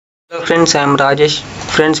Hello friends, I am Rajesh.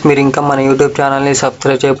 Friends, మీరు ఇంకా మన యూట్యూబ్ ఛానల్ని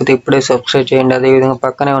సబ్స్క్రైబ్ చేయకపోతే ఇప్పుడే సబ్స్క్రైబ్ చేయండి. అదేవిధంగా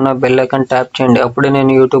పక్కనే ఉన్న బెల్ ఐకాన్ ట్యాప్ చేయండి. అప్పుడే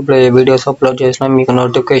నేను యూట్యూబ్లో ఏ వీడియోస్ అప్లోడ్ చేసినా మీకు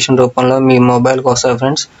నోటిఫికేషన్ రూపంలో మీ మొబైల్కి వస్తాయి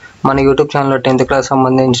ఫ్రెండ్స్. మన యూట్యూబ్ ఛానల్లో 10th క్లాస్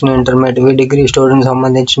సంబంధించిన ఇంటర్మీడియట్ డిగ్రీ స్టూడెంట్స్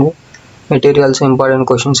సంబంధించిన materials, important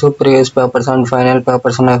questions, previous papers and final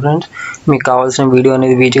papers ఉన్నాయి ఫ్రెండ్స్. మీకు కావాల్సిన వీడియో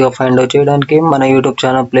అనేది ఈజీగా ఫైండ్ అవుట్ చేయడానికి మన యూట్యూబ్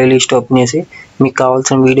ఛానల్ ప్లేలిస్ట్ ఓపెన్ చేసి మీకు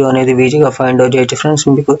కావాల్సిన వీడియో అనేది ఈజీగా ఫైండ్ అవుట్ చేయొచ్చు ఫ్రెండ్స్.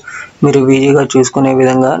 మీరు ఈజీగా చూసుకునే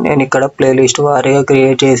విధంగా నేను ఇక్కడ ప్లేలిస్ట్ వారీగా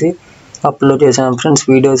క్రియేట్ చేసి అప్లోడ్ చేశాను ఫ్రెండ్స్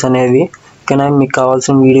వీడియోస్ అనేవి. ఓకేనా, మీకు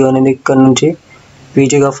కావాల్సిన వీడియో అనేది ఇక్కడ నుంచి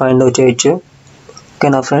ఈజీగా ఫైండ్ అవుట్ చేయొచ్చు.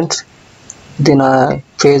 ఓకేనా ఫ్రెండ్స్, ఇది నా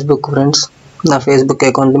ఫేస్బుక్ ఫ్రెండ్స్. నా ఫేస్బుక్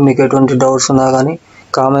అకౌంట్ మీకు ఎటువంటి డౌట్స్ ఉన్నా కానీ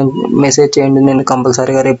కామెంట్ మెసేజ్ చేయండి, నేను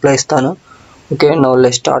కంపల్సరీగా రిప్లై ఇస్తాను. Okay, now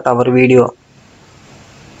let's start our video.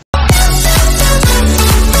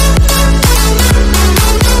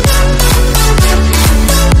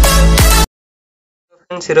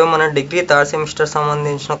 Friends, ఈరోజు మన డిగ్రీ థర్డ్ సెమిస్టర్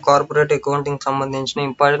సంబంధించిన కార్పొరేట్ అకౌంటింగ్ సంబంధించిన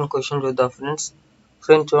ఇంపార్టెంట్ క్వశ్చన్ చూద్దాం ఫ్రెండ్స్.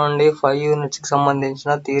 చూడండి, 5 యూనిట్స్కి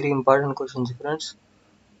సంబంధించిన థియరీ ఇంపార్టెంట్ క్వశ్చన్స్ ఫ్రెండ్స్.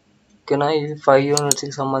 ఓకేనా, ఇవి 5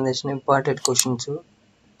 యూనిట్స్కి సంబంధించిన ఇంపార్టెంట్ క్వశ్చన్స్.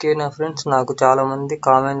 ఓకేనా ఫ్రెండ్స్, నాకు చాలామంది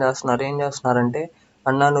కామెంట్ చేస్తున్నారు. ఏం చేస్తున్నారంటే,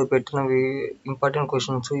 అన్నా నువ్వు పెట్టిన ఇంపార్టెంట్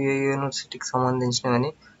క్వశ్చన్స్ ఏ యూనివర్సిటీకి సంబంధించినవని.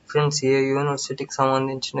 ఫ్రెండ్స్, ఏ యూనివర్సిటీకి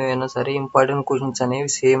సంబంధించినవి అయినా సరే ఇంపార్టెంట్ క్వశ్చన్స్ అనేవి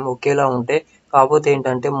సేమ్ ఒకేలా ఉంటాయి. కాకపోతే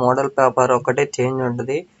ఏంటంటే మోడల్ పేపర్ ఒకటే చేంజ్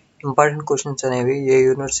ఉంటుంది. ఇంపార్టెంట్ క్వశ్చన్స్ అనేవి ఏ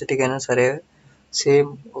యూనివర్సిటీకి అయినా సరే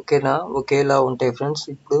సేమ్ ఒకేలా ఉంటాయి ఫ్రెండ్స్.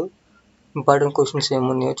 ఇప్పుడు ఇంపార్టెంట్ క్వశ్చన్స్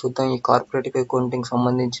ఏమున్నాయో చూద్దాం. ఈ కార్పొరేట్ అకౌంటింగ్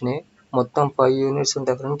సంబంధించినవి మొత్తం 5 యూనిట్స్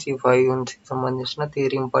ఉంటాయి ఫ్రెండ్స్. ఈ 5 యూనిట్స్కి సంబంధించిన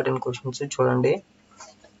థియరీ ఇంపార్టెంట్ క్వశ్చన్స్ చూడండి.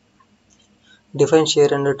 Define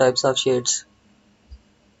share and types of shares,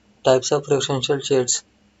 types of preferential shares,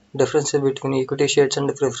 difference between equity shares and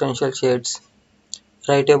preferential shares,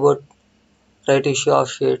 write about right issue of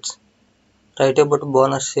shares, write about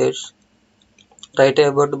bonus shares, write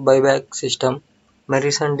about buyback system,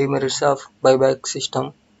 merits and demerits of buyback system.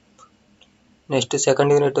 Next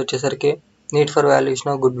second unit వచ్చేసరికి need for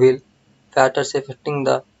valuation of good will, factors affecting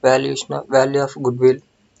the value of good will,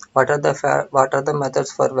 what are the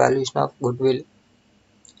methods for valuation of good will.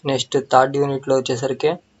 Next third యూనిట్లో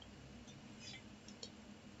వచ్చేసరికి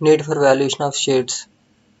need for valuation of shares,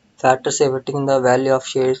 factors affecting the value of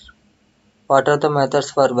shares, what are the methods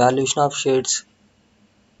for valuation of shares,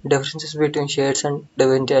 differences between shares and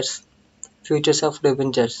debentures, futures of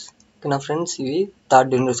debentures. ఓకేనా friends, ఇవి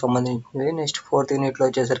third unit సంబంధించినవి. Next fourth యూనిట్లో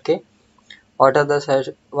వచ్చేసరికి what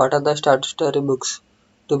are the statutory books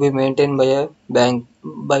to be maintain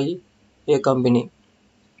by A company.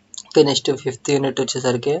 Okay, next fifth unit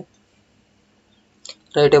వచ్చేసరికి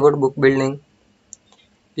write about book building,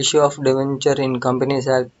 issue of debenture in Companies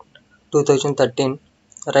Act 2013,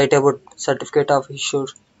 write about certificate of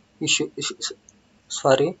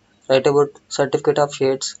write about certificate of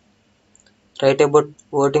shares, write about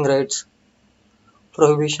voting rights,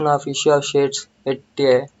 prohibition of issue of shares at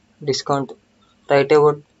a discount, write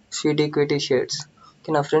about sweet equity shares.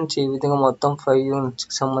 ఓకేనా friends, ఈ విధంగా మొత్తం 5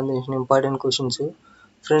 యూనిట్స్కి సంబంధించిన important questions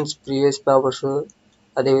friends. Previous papers,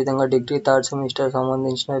 అదేవిధంగా degree third semester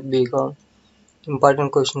సంబంధించిన BCom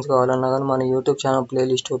important questions కావాలన్నా కానీ మన యూట్యూబ్ ఛానల్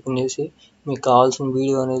ప్లేలిస్ట్ ఓపెన్ చేసి మీకు కావాల్సిన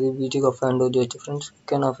వీడియో అనేది ఈజీగా ఫైండ్ అవుట్ చేయొచ్చు ఫ్రెండ్స్.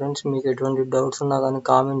 ఓకేనా ఫ్రెండ్స్, మీకు ఎటువంటి డౌట్స్ ఉన్నా కానీ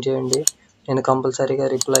కామెంట్ చేయండి, నేను కంపల్సరీగా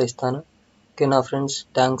రిప్లై ఇస్తాను. ఓకేనా friends,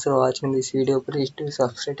 thanks for watching this video. Please to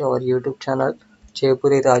subscribe our YouTube channel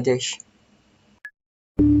Chepuri Rajesh.